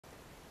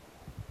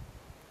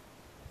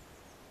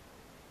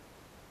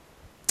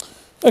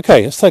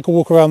Okay, let's take a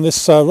walk around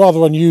this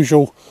rather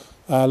unusual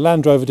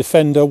Land Rover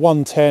Defender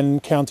 110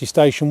 county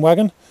station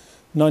wagon,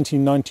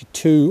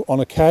 1992 on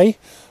a K.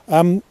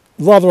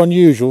 Rather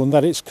unusual in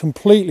that it's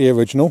completely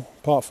original,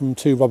 apart from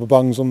two rubber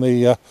bungs on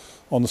the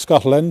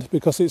scuttle end,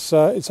 because it's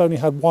only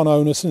had one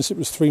owner since it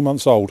was 3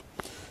 months old,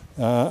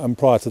 and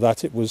prior to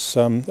that it was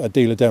a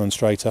dealer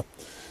demonstrator.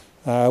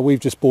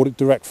 We've just bought it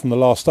direct from the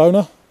last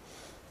owner.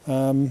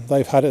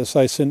 They've had it,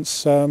 say,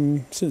 since the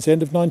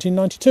end of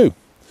 1992.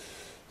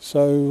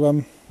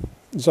 So,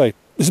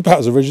 it's about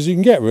as original as you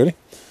can get, really.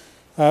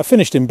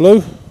 Finished in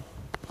blue.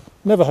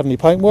 Never had any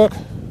paintwork.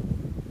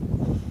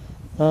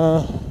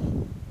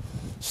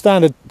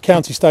 Standard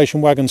county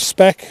station wagon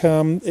spec.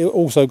 It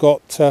also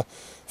got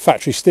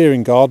factory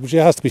steering guard, which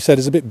it has to be said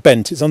is a bit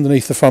bent. It's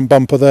underneath the front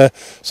bumper there.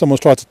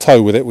 Someone's tried to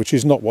tow with it, which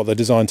is not what they're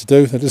designed to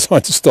do. They're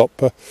designed to stop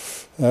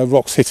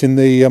rocks hitting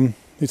the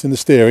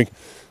steering.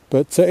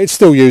 But it's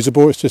still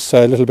usable. It's just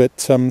a little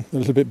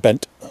bit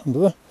bent under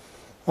there.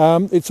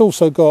 It's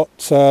also got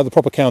the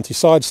proper county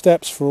side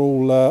steps for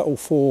all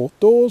four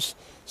doors.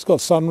 It's got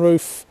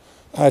sunroof.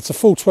 It's a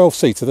full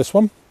 12-seater, this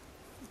one.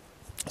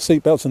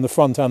 Seat belts in the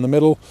front and the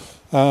middle,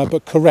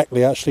 but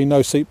correctly actually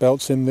no seat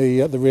belts in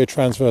the rear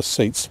transverse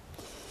seats.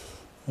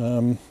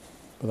 But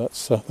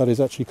that is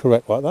actually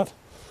correct like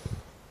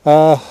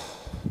that.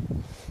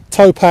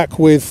 Tow pack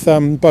with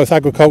both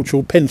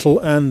agricultural pintle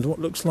and what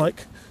looks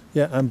like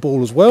and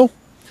ball as well,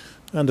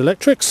 and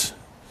electrics.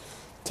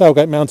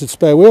 Tailgate mounted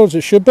spare wheels,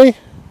 it should be.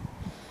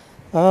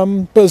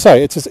 But as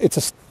I say, it's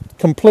a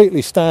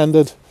completely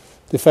standard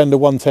Defender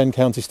 110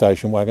 county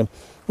station wagon.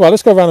 Right,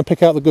 let's go around and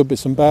pick out the good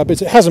bits and bad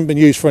bits. It hasn't been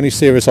used for any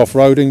serious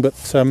off-roading, but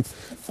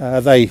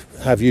they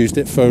have used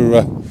it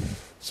for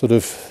sort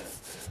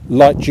of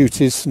light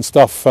duties and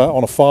stuff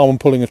on a farm and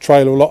pulling a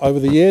trailer a lot over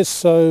the years.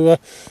 So,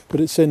 but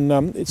it's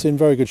in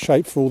very good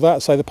shape for all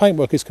that. So the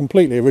paintwork is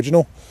completely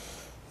original.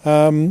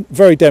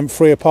 Very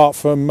dent-free, apart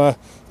from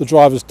the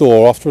driver's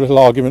door after a little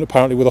argument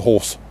apparently with a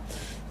horse.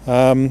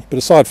 But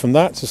aside from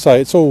that, to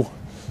say, it's all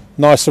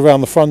nice around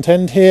the front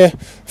end here.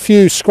 A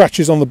few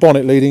scratches on the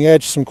bonnet leading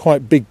edge, some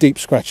quite big deep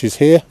scratches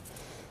here,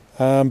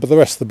 but the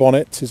rest of the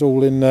bonnet is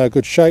all in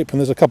good shape, and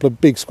there's a couple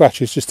of big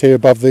scratches just here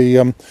above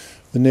the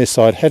near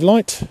side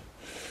headlight.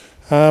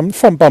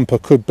 Front bumper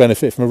could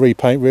benefit from a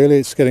repaint, really.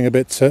 It's getting a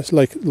bit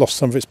lost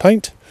some of its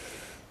paint.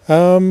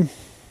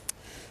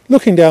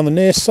 Looking down the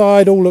near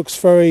side, all looks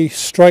very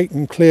straight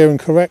and clear and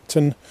correct,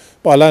 and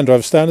by Land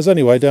Rover standards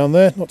anyway, down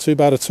there not too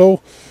bad at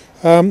all.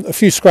 A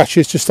few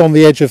scratches just on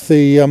the edge of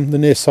the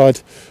near side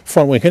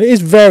front wing, and it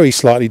is very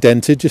slightly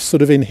dented, just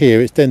sort of in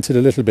here. It's dented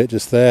a little bit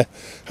just there.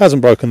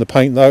 Hasn't broken the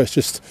paint though. It's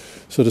just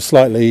sort of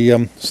slightly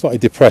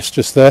depressed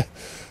just there.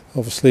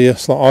 Obviously a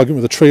slight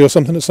argument with a tree or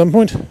something at some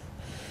point.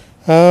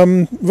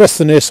 Rest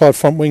of the near side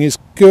front wing is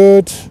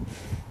good.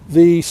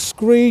 The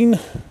screen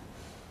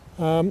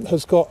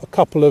has got a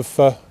couple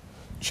of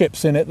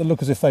chips in it that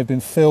look as if they've been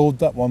filled.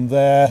 That one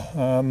there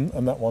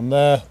and that one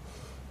there.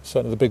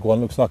 Certainly the big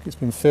one looks like it's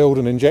been filled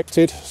and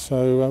injected,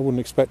 so I wouldn't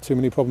expect too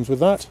many problems with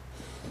that.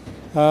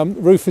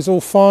 Roof is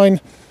all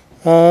fine.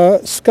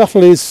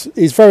 Scuttle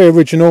is very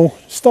original,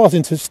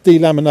 starting to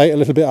delaminate a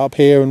little bit up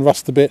here and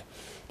rust a bit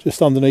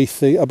just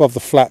underneath above the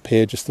flap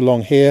here, just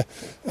along here,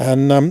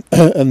 and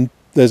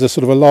there's a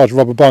sort of a large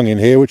rubber bung in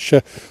here, which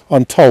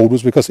I'm told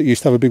was because it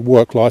used to have a big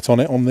work light on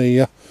it on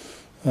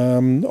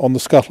the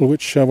scuttle,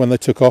 which when they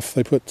took off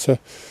they put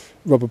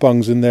rubber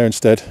bungs in there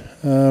instead.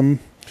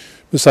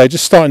 So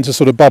just starting to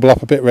sort of bubble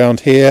up a bit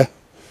around here,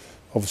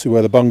 obviously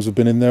where the bungs have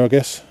been in there, I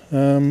guess.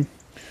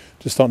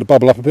 Just starting to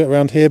bubble up a bit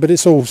around here, but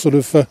it's all sort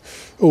of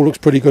all looks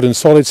pretty good and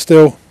solid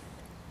still.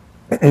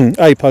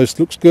 A-post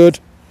looks good.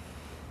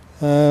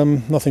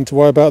 Nothing to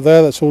worry about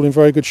there. That's all in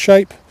very good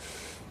shape.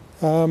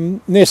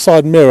 Near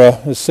side mirror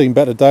has seen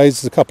better days.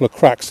 There's a couple of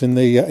cracks in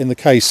the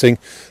casing,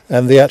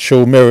 and the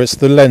actual mirror,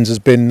 the lens has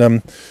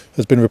been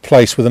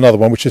replaced with another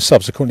one, which is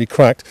subsequently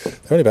cracked.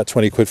 They're only about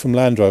 20 quid from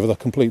Land Rover, the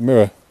complete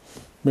mirror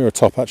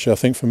top, actually, I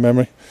think, from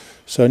memory.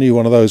 So a new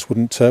one of those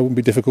wouldn't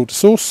be difficult to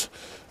source.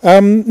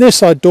 Near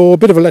side door, a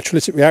bit of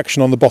electrolytic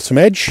reaction on the bottom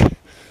edge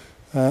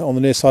on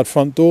the near side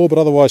front door, but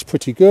otherwise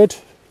pretty good.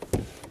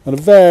 And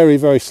a very,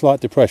 very slight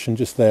depression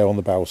just there on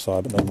the barrel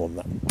side, but no more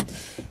than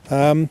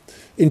that.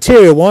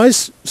 Interior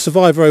wise,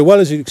 survived very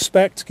well, as you'd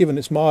expect, given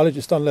its mileage.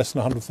 It's done less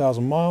than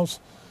 100,000 miles.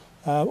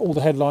 All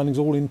the headlining's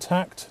all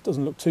intact.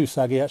 Doesn't look too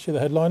saggy, actually,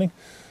 the headlining.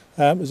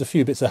 There's a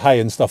few bits of hay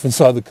and stuff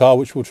inside the car,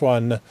 which we'll try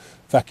and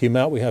vacuum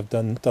out. We have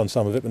done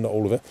some of it, but not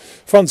all of it.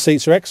 Front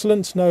seats are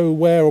excellent, no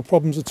wear or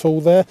problems at all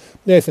there.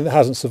 The only thing that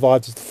hasn't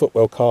survived is the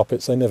footwell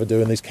carpets. They never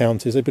do in these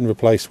counties. They've been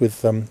replaced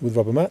with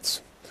rubber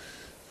mats.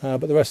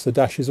 But the rest of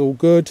the dash is all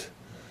good,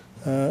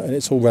 and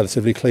it's all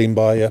relatively clean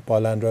by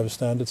Land Rover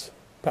standards.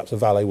 Perhaps a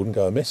valet wouldn't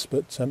go amiss,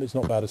 but it's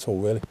not bad at all,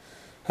 really.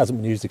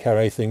 Hasn't been used to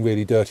carry anything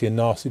really dirty and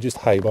nasty, just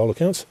hay by all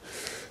accounts.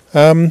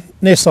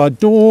 Near side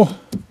door.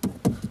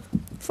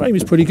 Frame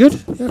is pretty good.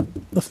 Yeah,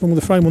 nothing wrong with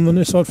the frame on the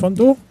near side front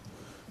door.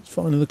 It's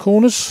fine in the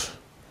corners.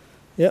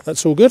 Yeah,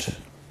 that's all good.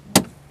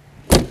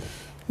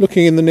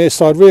 Looking in the near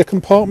side rear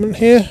compartment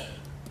here,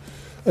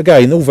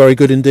 Again, all very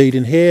good indeed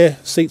in here.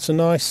 Seats are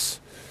nice,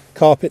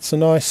 carpets are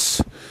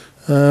nice,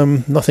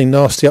 nothing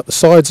nasty up the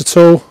sides at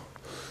all.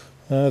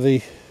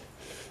 The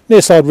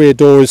near side rear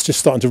door is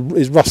just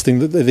is rusting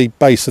the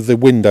base of the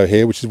window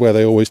here, which is where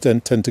they always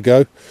tend to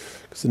go,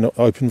 because they're not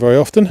open very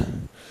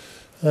often.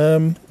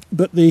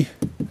 But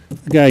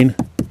again,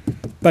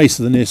 base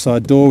of the near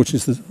side door, which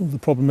is the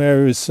problem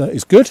area,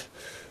 is good.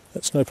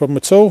 That's no problem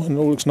at all, and it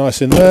all looks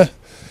nice in there.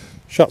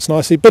 Shuts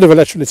nicely. Bit of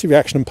electrolytic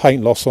reaction and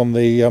paint loss on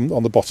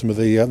the bottom of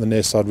the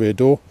near side rear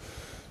door.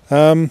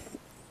 That's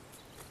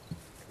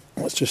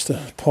just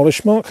a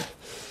polish mark.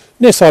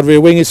 Near side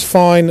rear wing is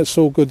fine. It's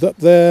all good up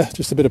there.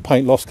 Just a bit of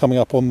paint loss coming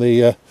up on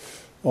the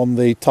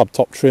tub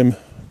top trim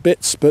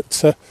bits,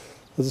 but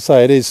as I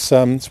say, it is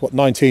it's what,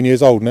 19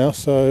 years old now,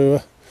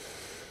 so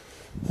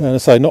and I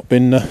say not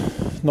been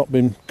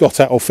got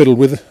at or fiddled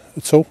with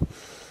at all.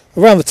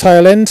 Around the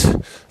tail end,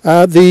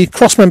 the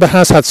crossmember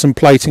has had some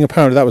plating.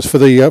 Apparently that was for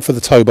the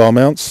tow bar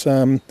mounts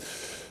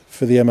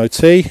for the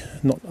MOT. I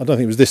don't think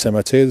it was this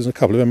MOT. There's a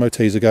couple of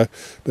MOTs ago,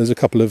 but there's a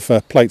couple of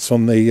plates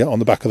on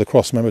the back of the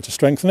crossmember to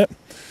strengthen it.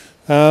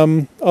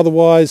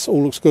 Otherwise,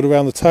 all looks good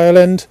around the tail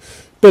end.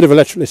 Bit of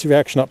electrolytic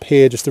reaction up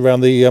here, just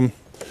around the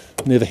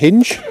near the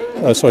hinge.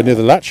 Oh, sorry, near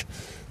the latch.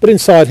 But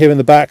inside here in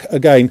the back,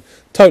 again,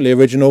 totally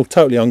original,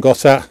 totally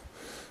ungot at.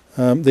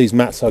 These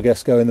mats, I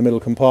guess, go in the middle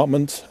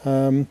compartment.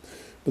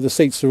 But the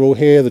seats are all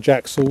here, the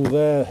jack's all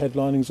there,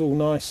 headlining's all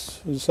nice.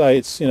 As I say,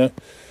 it's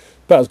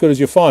about as good as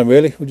you'll find,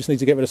 really. We just need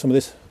to get rid of some of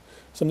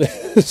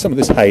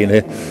this hay in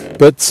here.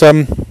 But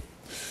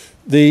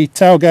the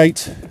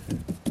tailgate,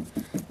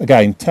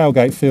 again,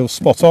 tailgate feels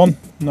spot on,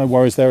 no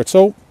worries there at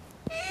all,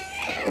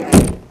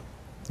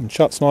 and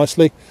shuts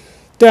nicely.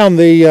 Down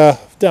the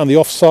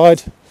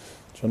offside,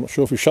 which I'm not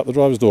sure if we shut the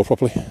driver's door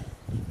properly,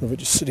 or if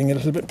it's just sitting a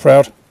little bit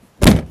proud.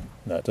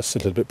 No, it does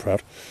sit a little bit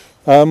proud.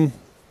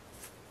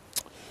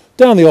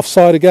 Down the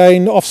offside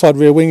again, offside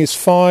rear wing is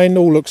fine.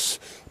 All looks,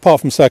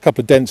 apart from say a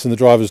couple of dents in the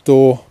driver's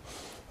door,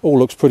 all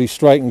looks pretty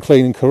straight and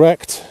clean and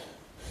correct.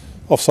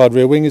 Offside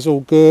rear wing is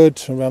all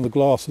good. Around the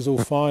glass is all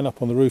fine.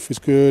 Up on the roof is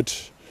good.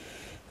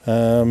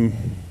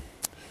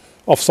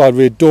 Offside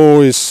rear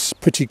door is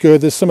pretty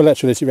good. There's some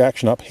electrolytic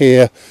reaction up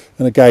here,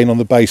 and again on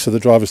the base of the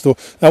driver's door.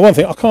 Now, one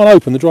thing, I can't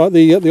open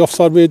the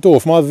offside rear door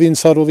from either the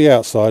inside or the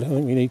outside. I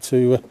think we need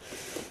to.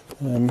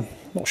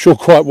 Not sure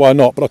quite why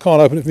not, but I can't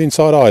open it from the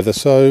inside either.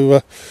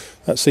 So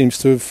that seems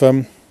to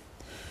have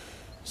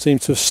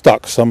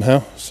stuck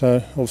somehow.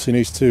 So obviously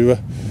needs to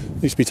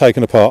be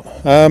taken apart.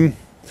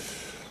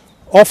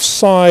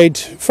 Offside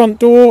front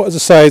door, as I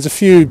say, there's a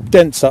few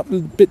dents up, a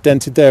bit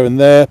dented there and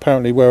there.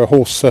 Apparently where a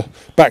horse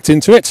backed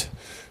into it,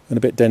 and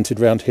a bit dented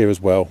round here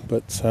as well.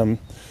 But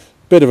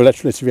bit of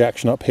electrolytic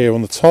reaction up here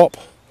on the top.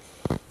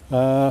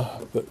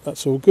 But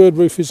that's all good.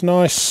 Roof is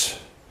nice.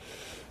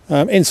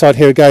 Inside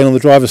here again on the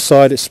driver's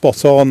side, it's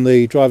spot on.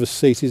 The driver's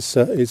seat is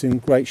in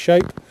great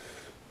shape.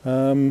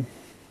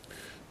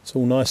 It's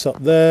all nice up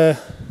there.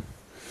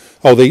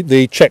 Oh,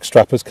 the check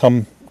strap has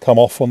come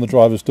off on the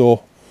driver's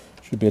door.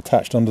 Should be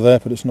attached under there,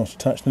 but it's not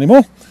attached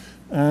anymore.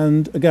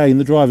 And again,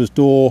 the driver's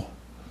door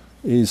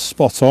is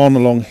spot on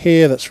along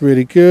here. That's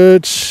really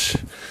good.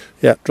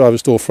 Yeah,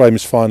 driver's door frame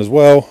is fine as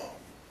well.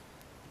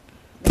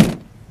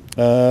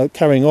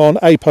 Carrying on,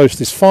 A post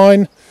is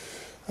fine.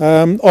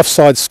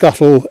 Offside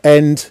scuttle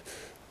end,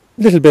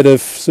 a little bit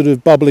of sort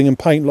of bubbling and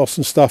paint loss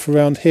and stuff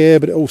around here,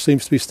 but it all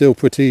seems to be still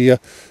pretty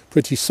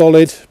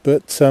solid.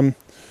 But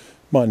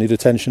might need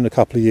attention in a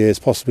couple of years,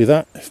 possibly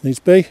that if needs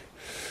be.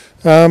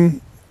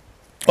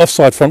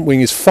 Offside front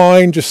wing is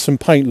fine, just some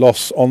paint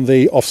loss on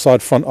the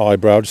offside front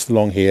eyebrow, just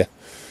along here,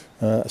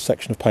 a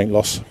section of paint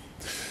loss.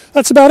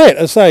 That's about it.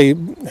 As I say,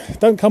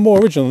 don't come more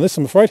original than this,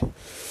 I'm afraid.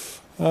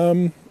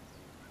 My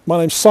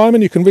name's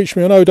Simon. You can reach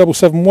me on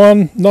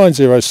 0771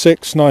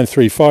 906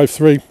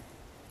 9353,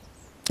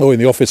 or in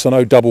the office on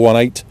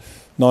 0118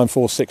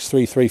 946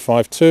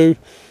 3352,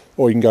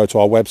 or you can go to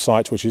our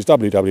website, which is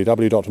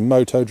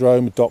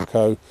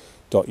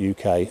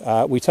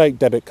www.motodrome.co.uk. We take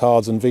debit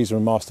cards and Visa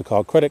and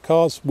MasterCard credit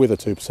cards with a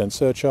 2%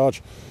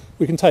 surcharge.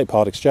 We can take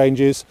part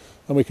exchanges,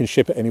 and we can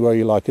ship it anywhere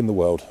you like in the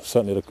world.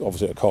 Certainly,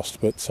 obviously at a cost,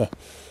 but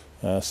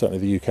certainly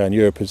the UK and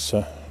Europe is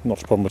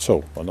not a problem at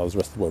all. Well, not the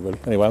rest of the world, really.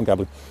 Anyway, I'm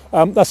gabbling.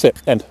 That's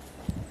it. End.